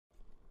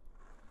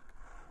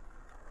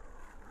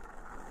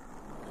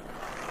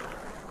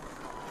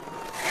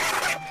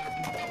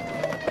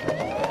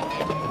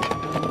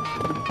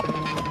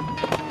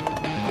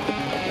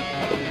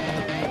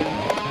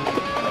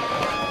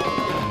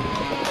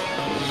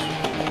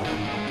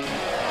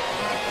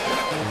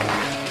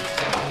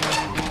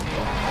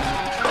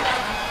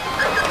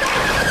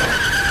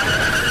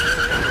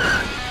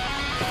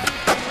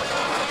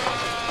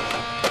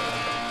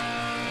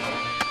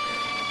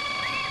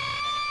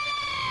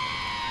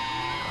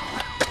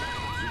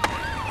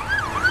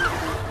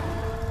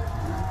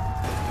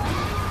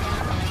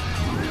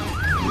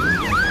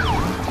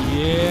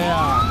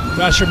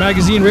Thrasher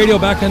Magazine Radio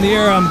back on the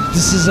air.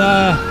 This is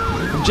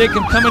I'm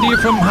Jacob coming to you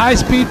from High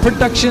Speed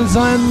Productions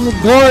on the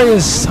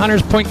glorious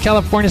Hunters Point,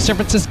 California, San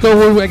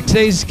Francisco.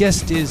 Today's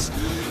guest is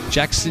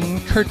Jackson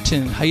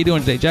Curtin. How you doing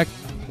today, Jack?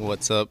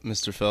 What's up,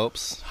 Mr.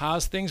 Phelps?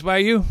 How's things by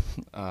you?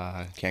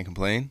 Can't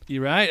complain.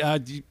 You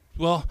right?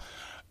 Well,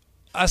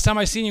 last time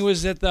I seen you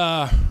was at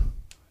down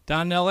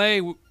in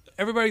L.A.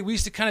 Everybody, we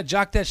used to kind of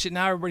jock that shit.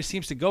 Now everybody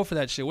seems to go for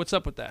that shit. What's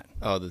up with that?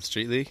 Oh, the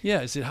Street League?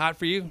 Yeah, is it hot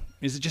for you?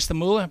 Is it just the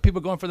moolah? People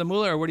going for the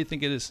moolah, or what do you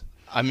think it is?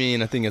 I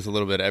mean, I think it's a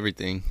little bit of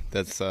everything.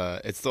 That's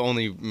it's the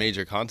only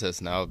major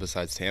contest now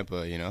besides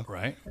Tampa, you know.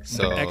 Right.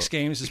 So X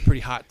Games is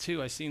pretty hot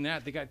too. I seen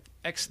that. They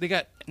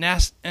got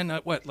NAS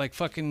and like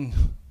fucking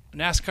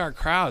NASCAR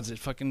crowds at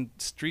fucking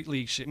Street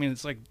League shit. I mean,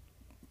 it's like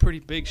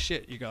pretty big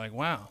shit. You go like,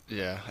 wow.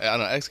 Yeah, I don't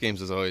know. X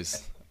Games is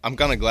always. I'm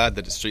kind of glad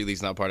that the Street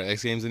League's not part of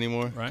X Games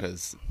anymore, right?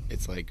 Because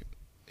it's like,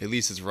 at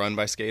least it's run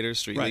by skaters.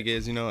 Street right. League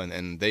is, you know,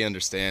 and they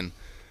understand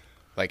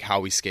like how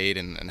we skate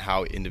and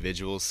how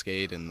individuals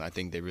skate, and I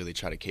think they really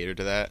try to cater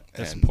to that.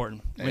 That's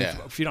important. I mean, yeah.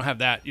 If you don't have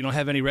that, you don't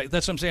have any.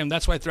 That's what I'm saying.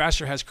 That's why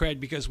Thrasher has cred,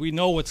 because we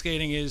know what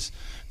skating is.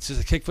 It's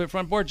just a kickflip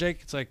front board, Jake.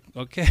 It's like,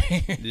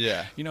 okay.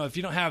 Yeah. You know, if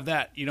you don't have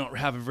that, you don't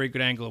have a very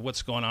good angle of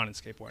what's going on in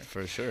skateboarding.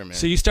 For sure, man.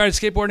 So you started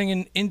skateboarding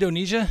in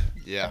Indonesia?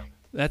 Yeah.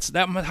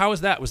 How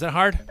was that? Was that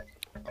hard?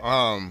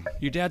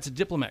 Your dad's a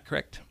diplomat,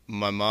 correct?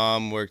 My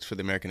mom worked for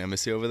the American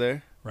Embassy over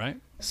there. Right.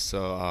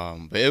 So,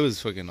 but it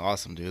was fucking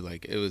awesome, dude.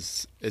 Like,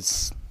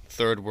 it's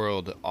third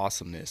world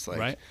awesomeness. Like,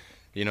 right.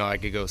 You know, I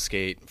could go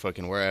skate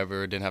fucking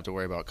wherever. Didn't have to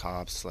worry about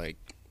cops. Like,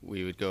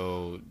 we would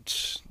go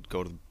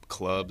to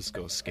clubs,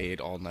 go skate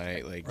all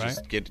night. Like, right.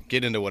 just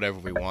get into whatever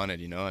we wanted,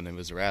 you know. And it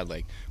was rad.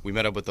 Like, we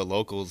met up with the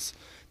locals.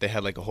 They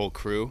had like a whole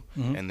crew,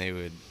 mm-hmm. and they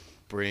would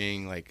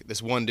bring like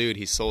this one dude.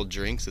 He sold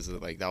drinks.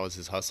 Like that was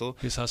his hustle.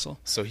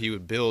 So he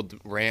would build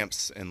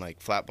ramps and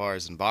like flat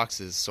bars and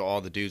boxes, so all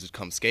the dudes would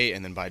come skate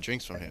and then buy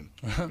drinks from him.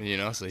 You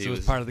know, so he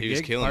was part of the he gig,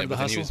 was killing part it. of the But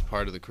then hustle? he was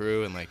part of the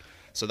crew, and like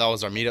so that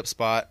was our meetup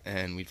spot,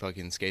 and we'd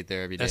fucking skate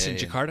there every day. That's in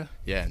Jakarta?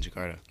 Yeah, in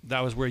Jakarta.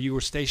 That was where you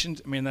were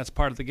stationed? I mean, that's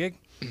part of the gig?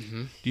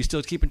 Mm-hmm. Do you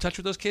still keep in touch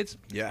with those kids?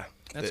 Yeah.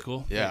 That's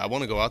cool. Yeah, I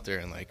want to go out there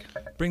and like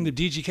bring the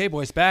DGK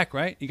boys back,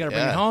 right? You got to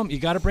bring it home. You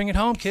got to bring it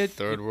home, kid.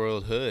 Third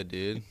world hood,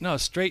 dude. No,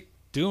 straight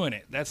doing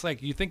it. That's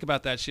like, you think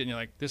about that shit and you're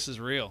like, this is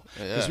real.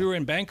 Because we were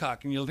in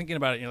Bangkok and you're thinking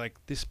about it and you're like,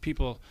 these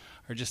people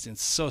are just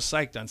so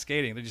psyched on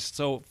skating. They're just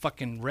so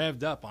fucking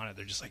revved up on it.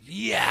 They're just like,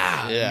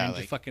 yeah. Yeah.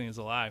 Like, fucking is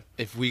alive.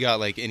 If we got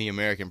like any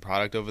American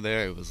product over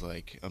there, it was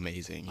like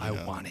amazing.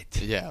 I want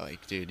it. Yeah,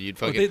 like dude, you'd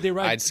fucking.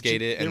 Well, I'd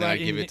skate it and then I'd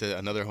give it to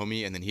another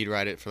homie, and then he'd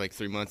ride it for like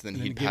 3 months, and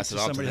then he'd pass it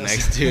off to the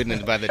next dude, and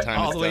then by the time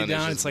all it's the way done,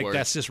 down, it's like work.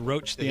 that's just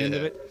roach the end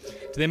of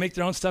it. Do they make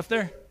their own stuff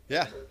there?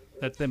 Yeah.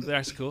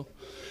 That's cool.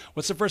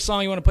 What's the first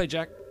song you want to play,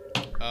 Jack?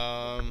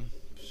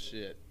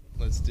 Shit.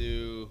 Let's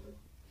do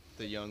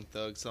the Young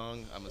Thug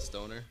song, I'm a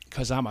Stoner.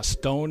 Because I'm a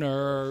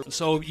stoner.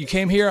 So you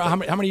came here. How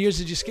many years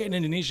did you skate in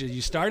Indonesia?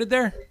 You started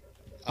there?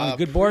 On a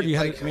good board?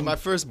 My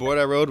first board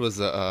I rode was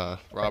a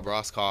Rob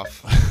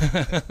Roscoff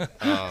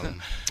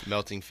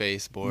Melting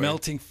Face board.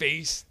 Melting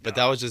Face. But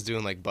that was just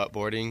doing like butt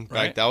boarding.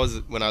 Right. Like that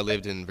was when I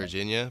lived in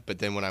Virginia. But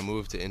then when I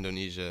moved to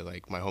Indonesia,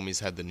 like my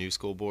homies had the new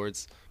school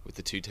boards with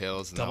the two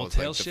tails, and Double that was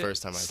like tail the shit?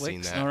 first time I'd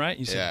seen Slicks? that. All right.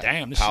 You said,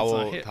 damn, this Powell,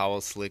 shit's not hit.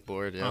 Powell slick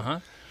board. Yeah. Uh-huh.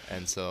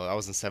 And so I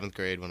was in 7th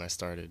grade when I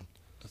started.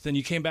 Then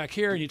you came back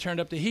here and you turned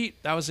up the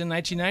heat. That was in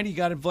 1990.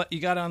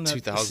 You got on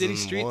the city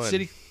street,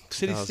 city street.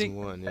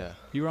 2001, yeah.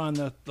 You were on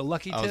the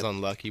Lucky Tip. I was on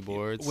Lucky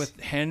boards with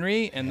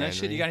Henry and that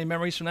shit. You got any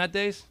memories from that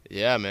days?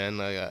 Yeah, man.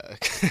 Like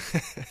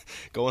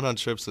going on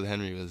trips with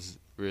Henry was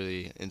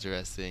really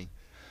interesting.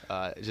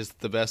 Just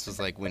the best was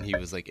like when he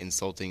was like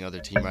insulting other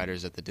team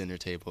riders at the dinner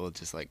table,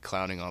 just like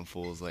clowning on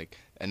fools, like,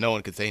 and no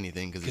one could say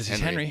anything because he's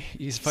Henry.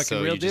 He's fucking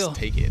so real you deal. Just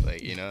take it,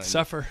 like, you know.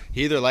 Suffer.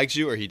 He either likes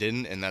you or he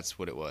didn't, and that's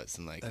what it was.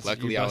 And like,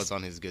 luckily I was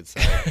on his good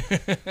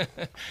side.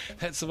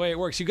 That's the way it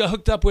works. You got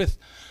hooked up with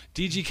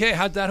DGK.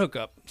 How'd that hook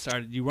up?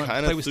 Started you weren't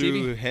play with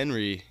Stevie? Through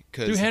Henry.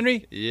 Through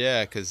Henry?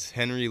 Yeah, because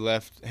Henry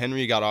left.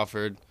 Henry got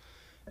offered,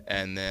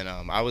 and then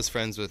I was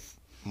friends with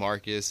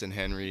Marcus and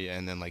Henry,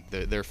 and then like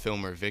their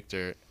filmer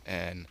Victor,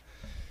 and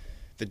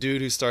the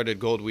dude who started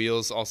Gold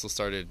Wheels also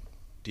started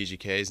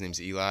DGK. His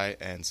name's Eli,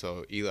 and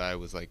so Eli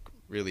was like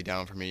really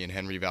down for me, and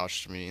Henry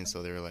vouched for me, and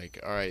so they were like,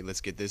 all right,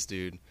 let's get this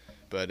dude.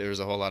 But there was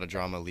a whole lot of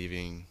drama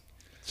leaving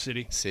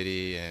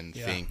City and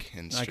Fink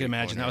and I can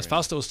imagine. That was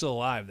Fausto was still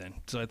alive then,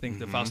 so I think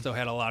that Fausto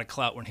had a lot of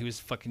clout when he was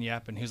fucking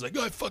yapping. He was like,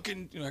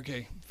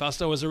 okay.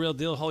 Fausto was a real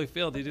deal,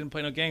 Holyfield. He didn't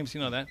play no games,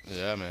 you know that.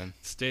 Yeah, man.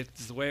 It's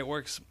the way it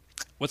works.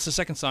 What's the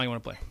second song you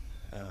want to play?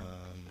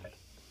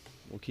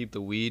 We'll keep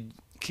the weed.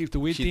 Keep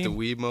the weed theme? Keep the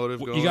weed motive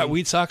going. You got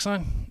weed socks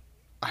on?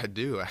 I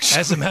do, actually.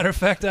 As a matter of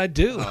fact, I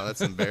do. Oh,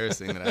 that's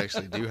embarrassing that I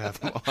actually do have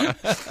them on.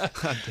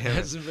 God damn it.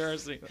 That's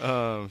embarrassing. It's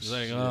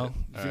like, well,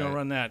 if you don't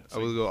run that. I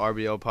will go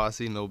RBL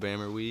Posse, no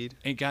Bammer weed.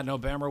 Ain't got no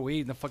Bammer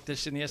weed. The fuck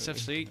this shit in the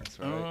SFC. That's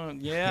right.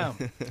 Yeah.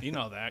 You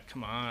know that.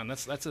 Come on.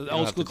 That's an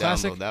old school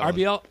classic.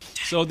 RBL. One.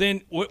 So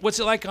then, what's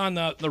it like on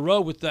the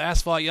road with the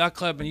Asphalt Yacht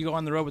Club and you go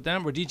on the road with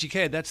them? Or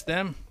DGK, that's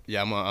them?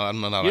 Yeah, I'm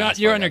not.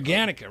 You're on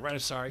Organica, right? I'm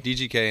sorry.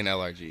 DGK and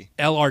LRG.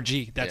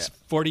 LRG. That's Yeah.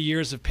 40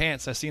 years of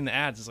pants. I've seen the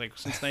ads. It's like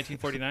since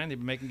 1949 they've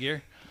been making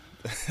gear.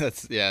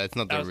 It's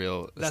not the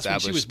real That's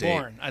established when she was date.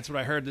 born. That's what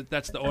I heard.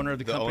 That's the owner of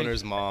the company. The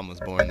owner's mom was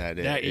born that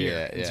day. That year.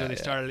 Yeah, And so they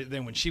started it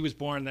then. When she was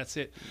born, that's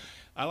it.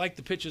 I like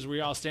the pictures where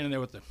you're all standing there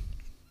with the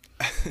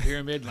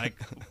pyramid. Like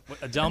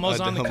Adelmo's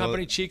on the Adelmo.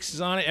 company. Cheeks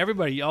is on it.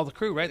 Everybody, all the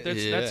crew, right?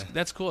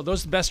 That's cool.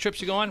 Those are the best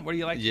trips you go on? Where do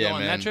you like to go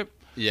on that trip?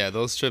 Yeah,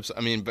 those trips. I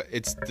mean, but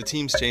the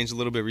team's changed a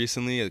little bit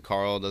recently.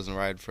 Carl doesn't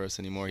ride for us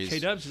anymore.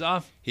 K-Dubs is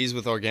off. He's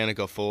with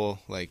Organica full.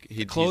 Like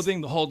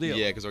Clothing, the whole deal.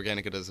 Yeah, because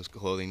Organica does the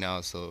clothing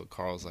now. So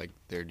Carl's like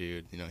their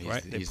dude. You know,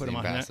 he's the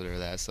ambassador of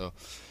that. So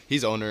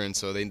he's owner, and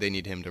so they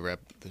need him to rep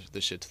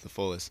the shit to the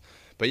fullest.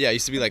 But yeah, it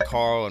used to be like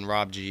Carl and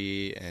Rob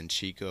G and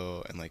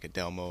Chico and like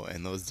Adelmo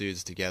and those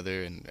dudes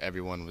together, and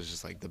everyone was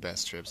just like the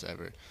best trips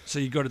ever. So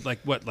you go to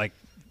like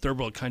third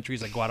world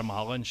countries like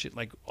Guatemala and shit,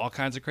 like all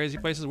kinds of crazy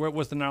places. Where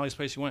was the gnarliest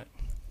place you went?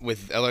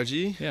 With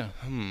LRG? Yeah.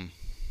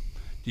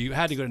 You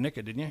had to go to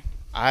Nica, didn't you?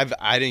 I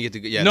didn't get to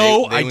go. Yeah,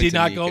 no, they I went did to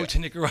not Nica. go to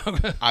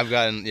Nicaragua.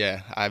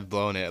 I've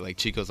blown it. Like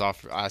Chico's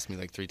asked me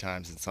like 3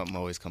 times, and something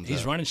always comes up.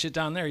 He's running shit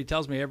down there. He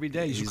tells me every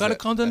day, you He's gotta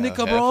come to Nica,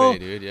 Jefe, bro.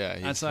 dude. Yeah,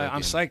 That's why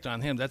I'm psyched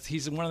on him.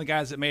 He's one of the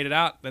guys that made it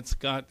out. That's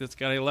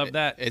gotta love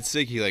that. It's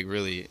sick. He like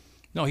really.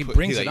 No, he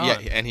brings it on. Yeah,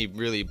 and he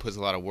really puts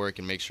a lot of work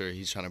and makes sure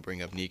he's trying to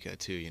bring up Nika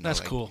too. You know, that's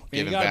like, cool. Man, you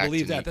giving gotta back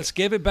believe to that. Nika. Let's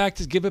give it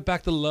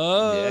back to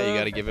love. Yeah, you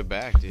gotta give it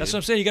back, dude. That's what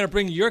I'm saying. You gotta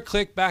bring your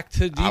clique back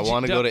to DJ I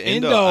want to go to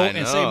Indo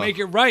and say make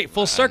it right,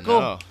 full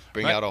circle.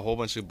 Bring out a whole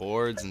bunch of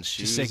boards and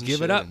shoes. Just say, and give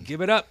shit it up, and-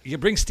 give it up. You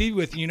bring Steve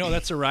with you,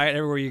 that's a riot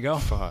everywhere you go.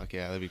 Fuck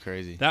yeah, that'd be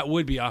crazy. That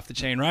would be off the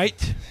chain, right?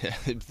 Yeah,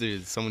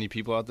 there's so many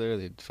people out there.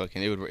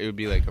 It would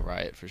be like a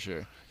riot for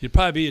sure. You'd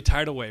probably be a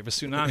tidal wave, a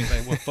tsunami.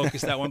 Like we'll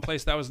focus that one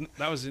place. That was in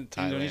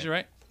Thailand. Indonesia,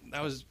 right?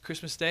 That was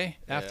Christmas Day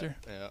after.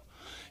 Yeah.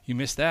 You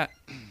missed that.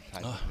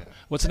 Yeah.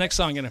 What's the next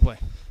song gonna play?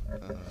 All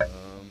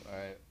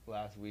right.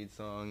 Last weed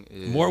song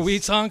is More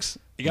weed songs.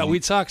 You got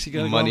weed socks. You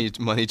got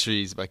Money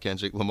Trees by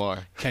Kendrick Lamar.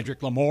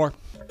 Kendrick Lamar.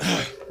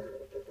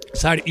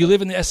 So you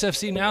live in the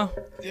SFC now?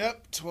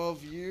 Yep,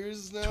 12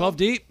 years now. 12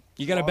 deep.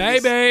 You got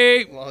Longest- a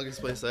baby.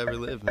 Longest place I ever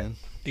lived, man.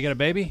 You got a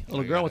baby?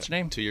 Little I girl. got What's her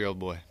name? 2-year-old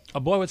boy. A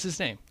boy. What's his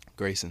name?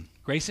 Grayson.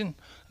 Grayson.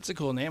 That's a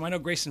cool name. I know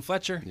Grayson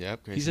Fletcher.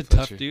 Yep, He's a Grayson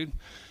tough Fletcher. dude.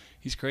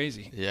 He's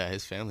crazy. Yeah,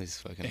 his family's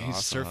fucking He's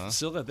awesome. Surf huh?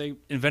 Facility.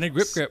 They invented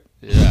Grip Grip.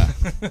 Yeah.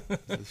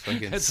 It's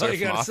fucking That's surf all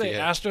you gotta say. mafia.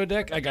 Astro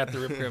Deck. I got the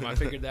Rip Grip. I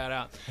figured that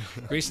out.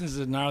 Grayson's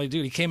a gnarly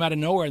dude. He came out of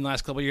nowhere in the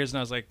last couple of years, and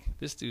I was like,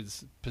 this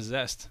dude's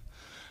possessed.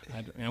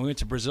 We went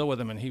to Brazil with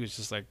him, and he was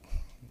just like,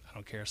 I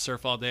don't care.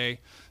 Surf all day,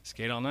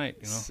 skate all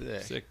night.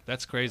 Sick.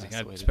 That's crazy.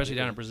 That's the way to Especially do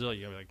down it. in Brazil,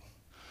 you like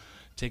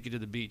take you to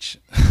the beach.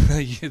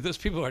 Those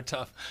people are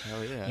tough.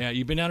 Hell yeah. Yeah,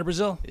 you been down to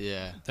Brazil?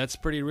 Yeah. That's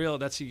pretty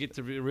real. You get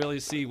to really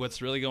see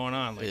what's really going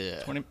on. Like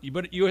Yeah.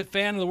 You a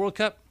fan of the World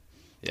Cup?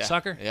 Yeah.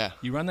 Soccer? Yeah.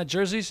 You run that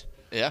jerseys?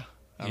 Yeah.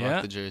 I Yeah?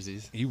 rock the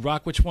jerseys. You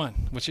rock which one?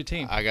 What's your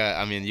team?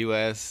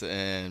 U.S.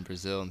 and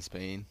Brazil and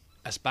Spain.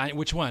 España.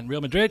 Which one?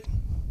 Real Madrid?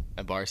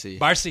 At Barcy.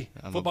 Barcy.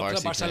 I'm a Football Club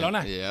Barcy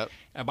Barcelona. fan.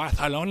 Yep.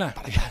 Barcelona.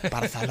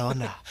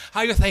 Barcelona.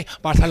 How you say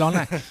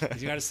Barcelona?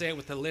 'Cause you got to say it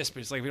with the lisp.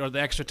 It's like the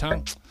extra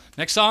tongue.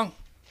 Next song.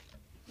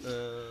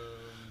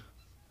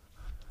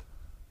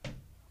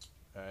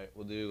 All right,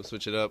 we'll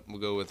switch it up. We'll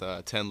go with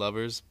 10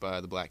 Lovers by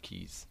the Black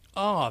Keys.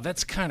 Oh,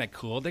 that's kind of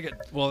cool. They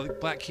get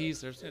Black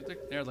Keys.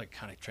 They're like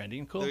kind of trendy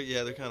and cool.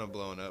 They're kind of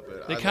blowing up.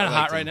 But They're I kinda like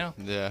hot them. right now?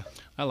 Yeah.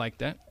 I like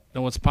that.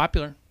 Know what's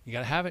popular? You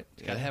gotta have it.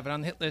 You gotta have it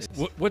on the hit list.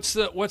 What's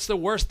the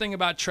worst thing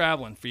about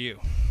traveling for you?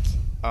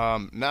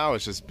 Now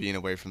it's just being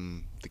away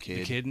from the kid.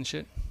 The kid and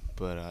shit.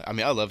 But I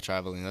love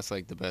traveling. That's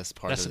like the best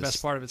part. That's of the this.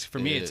 best part of it. For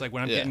me, it's like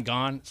when I'm getting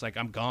gone. It's like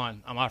I'm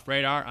gone. I'm off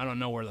radar. I don't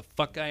know where the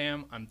fuck I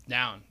am. I'm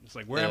down. It's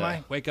like where am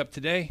I? Wake up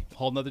today.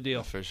 Whole nother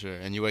deal. For sure.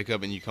 And you wake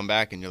up and you come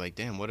back and you're like,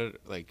 damn,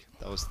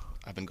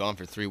 I've been gone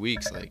for 3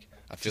 weeks. Like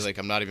I feel like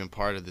I'm not even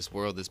part of this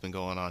world that's been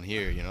going on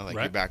here. You know, like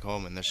Right. you're back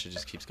home and this shit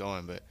just keeps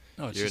going. But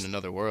you're in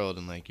another world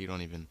and like you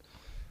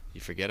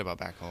forget about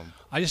back home.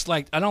 The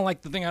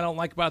thing I don't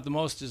like about it the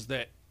most is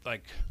that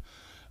like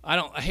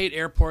I hate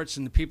airports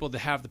and the people that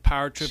have the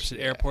power trips at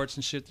airports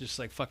and shit. Just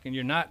like fucking,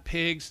 you're not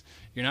pigs,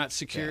 you're not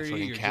security,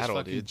 fucking you're cattle, just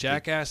fucking dude.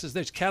 jackasses.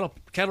 There's cattle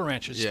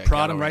ranchers. Yeah, Just prod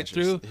cattle them right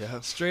ranchers. through, Yeah.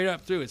 straight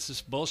up through. It's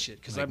just bullshit.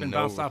 Because Like I've been no-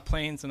 bounced off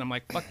planes and I'm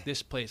like, fuck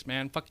this place,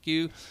 man. Fuck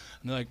you.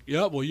 And they're like,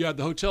 yeah, well, you have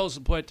the hotels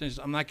to put.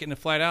 I'm not getting a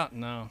flight out.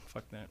 No,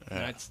 fuck that.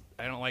 Yeah.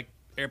 I don't like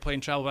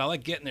airplane travel, but I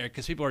like getting there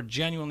because people are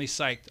genuinely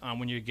psyched on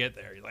when you get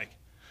there. You're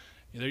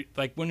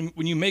like when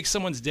you make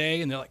someone's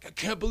day and they're like, I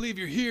can't believe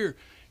you're here.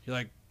 You're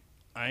like,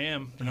 I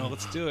am.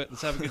 Let's do it.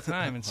 Let's have a good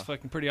time. It's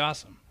fucking pretty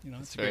awesome.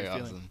 It's a Very great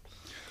feeling. awesome.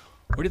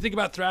 What do you think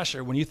about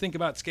Thrasher? When you think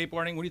about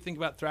skateboarding, what do you think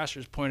about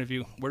Thrasher's point of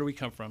view? Where do we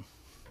come from?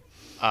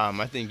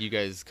 I think you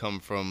guys come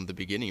from the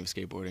beginning of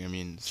skateboarding. I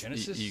mean,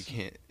 Genesis? you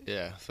can't,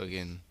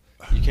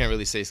 you can't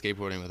really say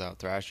skateboarding without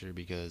Thrasher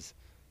because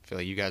I feel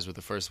like you guys were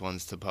the first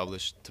ones to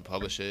publish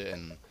it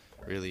and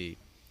really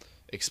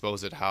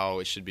expose it how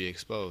it should be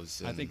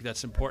exposed. I think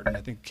that's important.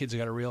 I think kids have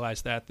got to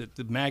realize that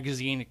the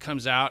magazine, it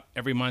comes out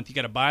every month. You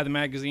got to buy the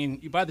magazine.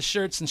 You buy the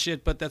shirts and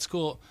shit, but that's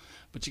cool.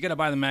 But you got to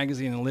buy the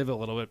magazine and live it a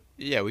little bit.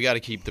 Yeah, we got to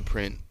keep the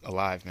print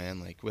alive,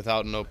 man. Like,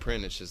 without no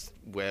print, it's just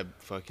web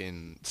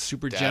fucking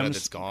super data gems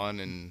that's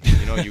gone, and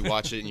you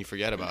watch it and you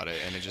forget about it,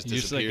 and it just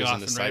disappears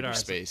into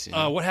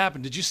cyberspace. What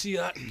happened? Did you see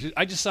that?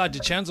 I just saw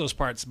DiCenzo's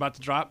parts about to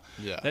drop.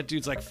 Yeah. That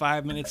dude's like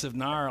 5 minutes of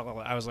gnarl.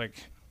 I was like,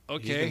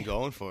 okay. He's been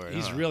going for it.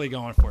 He's really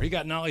going for it. He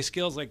got gnarly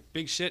skills, like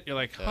big shit. You're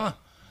like, huh,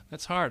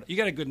 that's hard. You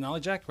got a good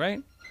knowledge, Jack,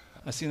 right?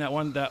 I seen that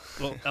one.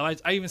 I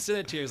even said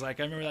it to you. It's like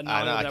I remember that.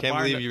 I know. I can't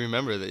believe you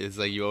remember that. It's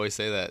like you always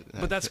say that.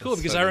 But that's cool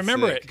because I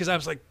remember it because I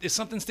was like, if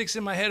something sticks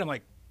in my head, I'm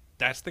like,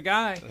 that's the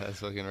guy. That's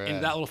fucking right.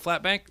 And that little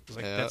flat bank. It's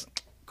like that's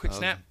quick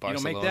snap.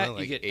 Barcelona, You don't make that,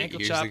 like you get 8 ankle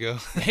years chop. ago.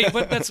 Hey,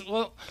 but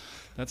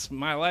that's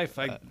my life.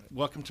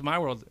 Welcome to my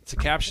world. It's a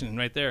caption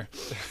right there.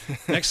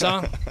 Next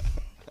song.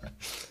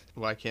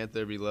 Why Can't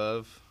There Be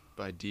Love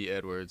by D.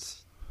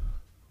 Edwards.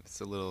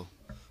 It's a little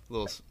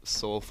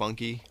soul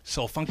funky.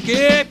 Soul funky.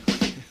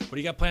 What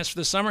do you got plans for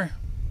this summer?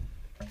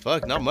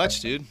 Fuck, not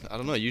much, dude. I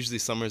don't know. Usually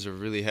summers are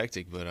really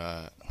hectic, but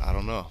I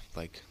don't know.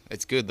 Like,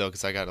 it's good though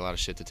because I got a lot of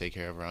shit to take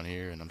care of around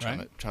here, and I'm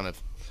trying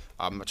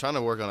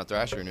to work on a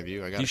Thrasher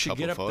interview. I got a couple photos. You should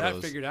get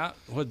that figured out.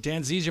 Well,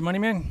 Dan Z's your money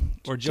man,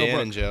 or Joe? Dan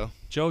and Joe.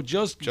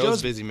 Joe's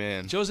a busy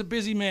man. Joe's a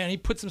busy man. He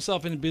puts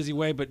himself in a busy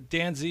way, but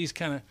Dan Z's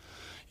kind of.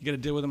 You got to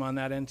deal with him on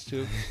that end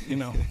too,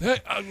 wouldn't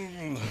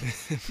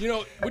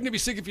it be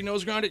sick if your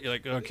nose grounded? You're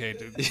like, okay,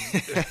 dude.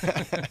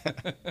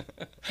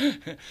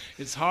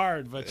 It's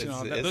hard, but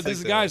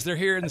these guys, they're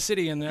here in the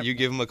city, and you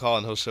give him a call,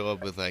 and he'll show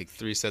up with like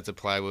 3 sets of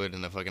plywood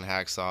and a fucking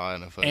hacksaw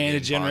and a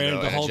generator,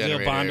 the whole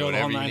deal, Bondo, the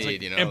whole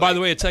nine. And by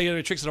the way, I tell you,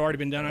 the tricks that have already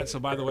been done on it. So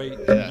by the way,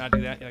 do not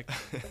do that. You're like,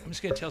 I'm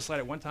just gonna tail slide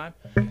it one time.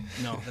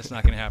 No, that's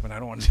not gonna happen. I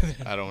don't want to do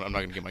that. I'm not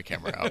gonna get my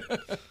camera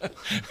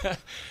out.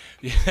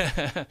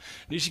 Yeah,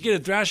 you should get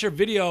a Thrasher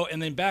video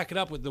and then back it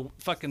up with the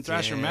fucking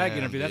Thrasher mag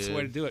interview. That's the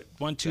way to do it.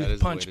 1-2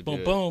 punch,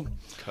 boom, boom.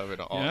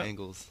 Covered all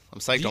angles. I'm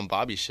psyched on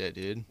Bobby's shit,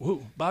 dude.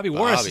 Ooh, Bobby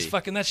Warris is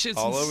fucking that shit's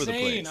all insane. Over the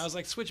place. I was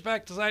like, switch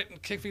back to side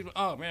and kick feet.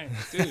 Oh man,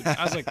 dude.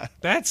 I was like,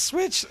 that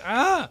switch.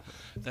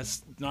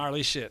 That's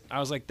gnarly shit. I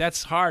was like,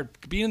 that's hard.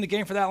 Being in the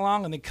game for that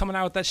long and then coming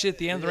out with that shit at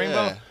the end of the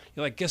rainbow.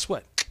 You're like, guess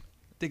what?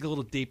 Dig a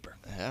little deeper.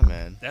 Yeah,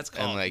 man. That's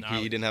called. And like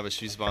he didn't have a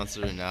shoe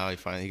sponsor, and now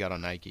he got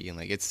on Nike, and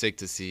like it's sick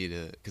to see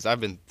because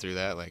I've been through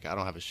that. Like I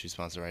don't have a shoe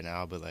sponsor right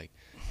now, but like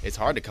it's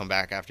hard to come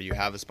back after you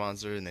have a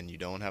sponsor and then you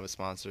don't have a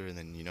sponsor, and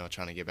then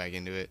trying to get back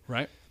into it.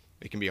 Right.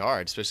 It can be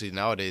hard, especially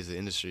nowadays. The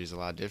industry is a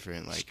lot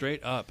different. Like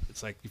straight up,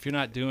 it's like if you're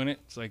not doing it,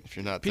 it's like if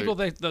you're not people.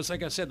 Those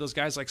like I said, those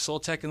guys like Soul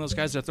Tech and those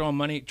guys that are throwing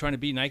money trying to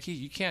be Nike.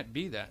 You can't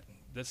be that.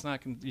 That's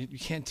not. You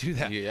can't do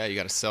that. Yeah, you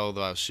got to sell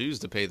those shoes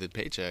to pay the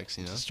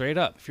paychecks. Straight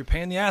up. If you're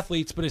paying the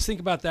athletes, but just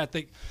think about that.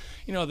 The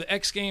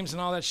X Games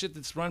and all that shit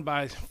that's run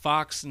by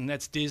Fox and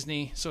that's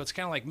Disney. So it's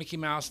kind of like Mickey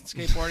Mouse and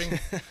skateboarding.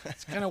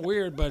 It's kind of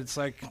weird, but it's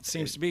like it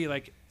seems to be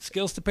like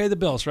skills to pay the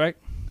bills, right?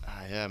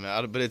 Yeah,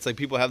 man. But it's like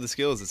people have the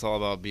skills. It's all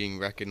about being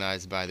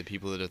recognized by the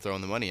people that are throwing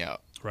the money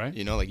out. Right.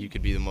 Like you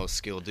could be the most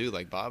skilled dude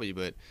like Bobby,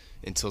 but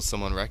until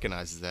someone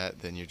recognizes that,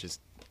 then you're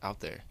just out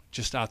there.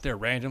 Just out there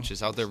random.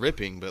 Just out there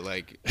ripping, but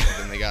like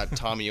then they got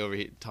Tommy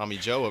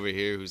Joe over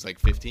here who's like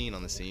 15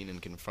 on the scene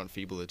and can front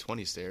feeble at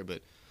 20 stare,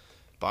 but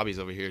Bobby's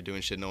over here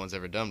doing shit no one's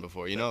ever done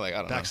before. Like I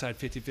don't know. Backside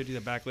 50-50,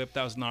 the back lip,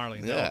 that was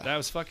gnarly. Yeah. That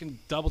was fucking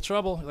double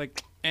trouble.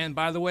 Like, and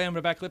by the way, I'm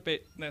gonna back lip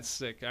it. That's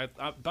sick.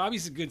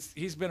 Bobby's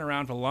he's been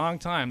around for a long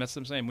time. That's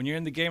what I'm saying. When you're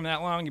in the game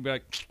that long, you'd be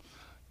like,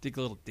 dig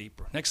a little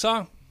deeper. Next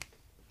song.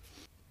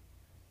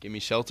 Give Me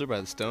Shelter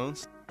by the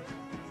Stones.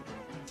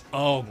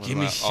 Oh, Give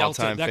Me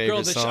Shelter. That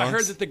girl. I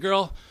heard that the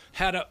girl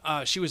had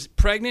she was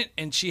pregnant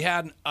and she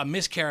had a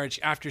miscarriage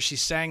after she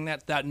sang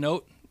that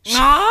note.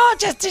 No,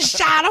 just a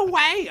shot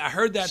away. I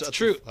heard that's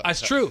true.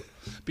 That's true.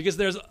 Because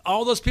there's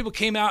all those people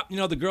came out,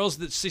 the girls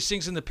that she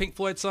sings in the Pink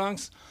Floyd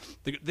songs,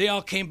 they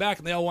all came back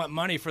and they all want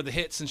money for the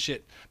hits and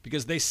shit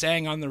because they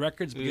sang on the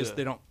records because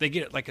they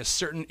get it like a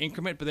certain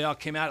increment, but they all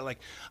came out like,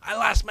 I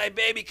lost my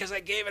baby because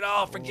I gave it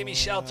all for Give Me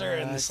Shelter.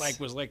 And this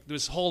was like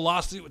this whole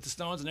lawsuit with the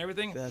Stones and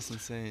everything. That's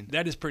insane.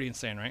 That is pretty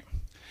insane, right?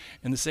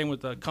 And the same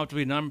with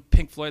Comfortably Numb,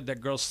 Pink Floyd,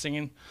 that girl's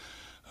singing.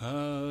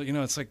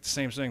 It's like the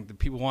same thing. The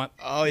people want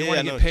they want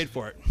to get paid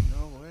for it.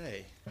 No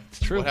way.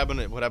 It's true. What happened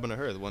to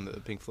her? The one that the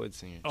Pink Floyd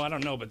singer. Oh, I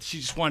don't know, but she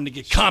just wanted to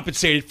get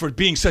compensated for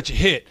being such a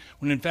hit.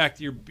 When in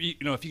fact, if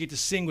you get to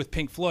sing with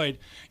Pink Floyd,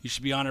 you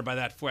should be honored by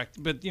that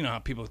fact. But you know how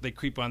people they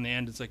creep on the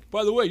end. It's like,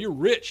 by the way, you're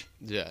rich.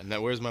 Yeah. Now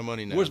where's my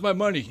money now? Where's my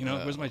money?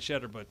 Where's my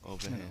cheddar? But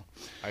open hand.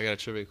 I got a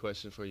trivia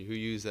question for you. Who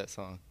used that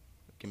song?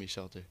 Give Me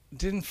Shelter.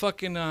 Didn't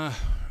fucking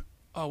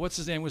what's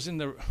his name was in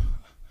the.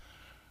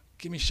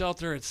 Give Me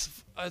Shelter.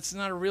 It's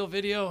not a real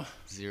video.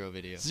 Zero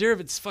video.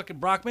 It's fucking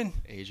Brockman.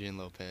 Adrian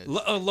Lopez.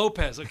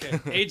 Lopez. Okay.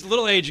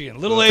 Little Adrian.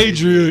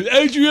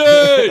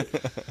 Adrian.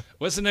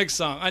 What's the next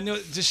song? I know.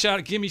 Just shout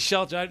it. Give Me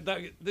Shelter.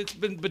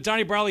 But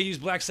Donnie Braley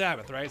used Black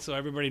Sabbath, right? So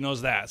everybody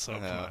knows that. So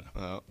come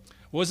on.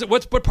 Was it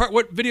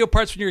what video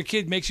parts when you're a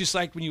kid makes you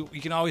psyched when you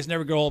can always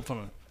never grow old from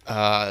them?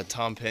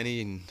 Tom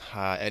Penny and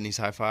Edney's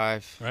High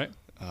Five. Right.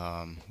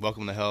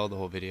 Welcome to Hell, the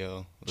whole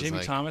video. Was Jamie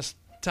like, Thomas.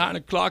 10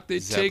 o'clock, they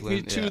take me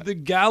Zeppelin, to yeah. the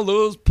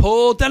gallows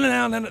pole. Down,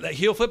 that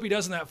heel flip he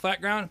does in that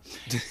flat ground.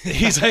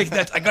 He's like,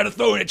 I got to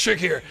throw in a trick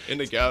here. In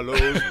the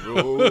gallows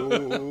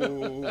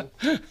roll.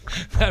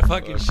 That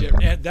fucking shit.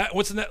 Man,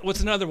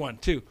 what's another one,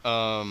 too?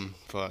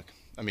 Fuck.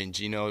 I mean,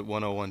 Gino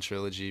 101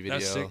 trilogy video.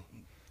 That's sick.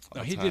 No,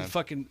 all he time. did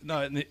fucking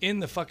in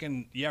the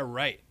fucking Gino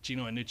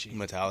Annucci.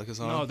 Metallica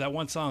song? No, that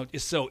one song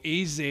is so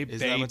easy, Is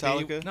baby. that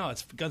Metallica? No,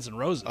 it's Guns N'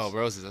 Roses. Oh,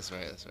 Roses, that's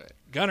right.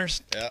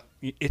 Gunners. Yeah.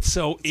 It's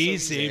so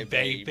easy, easy,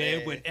 baby,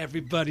 baby. when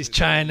everybody's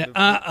trying to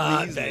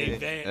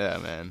baby. Yeah,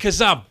 man.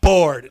 Because I'm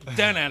bored.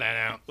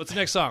 What's the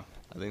next song?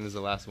 I think this is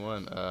the last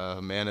one.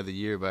 Man of the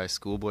Year by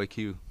Schoolboy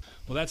Q.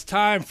 Well, that's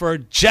time for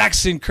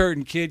Jackson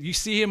Curtin, kid. You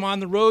see him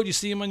on the road. You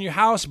see him on your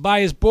house. Buy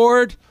his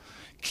board.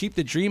 Keep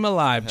the dream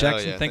alive. Hell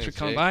Jackson, yeah, thanks for thanks,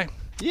 coming Jake. by.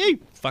 Yay.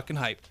 Fucking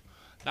hyped.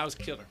 That was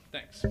killer.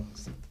 Thanks.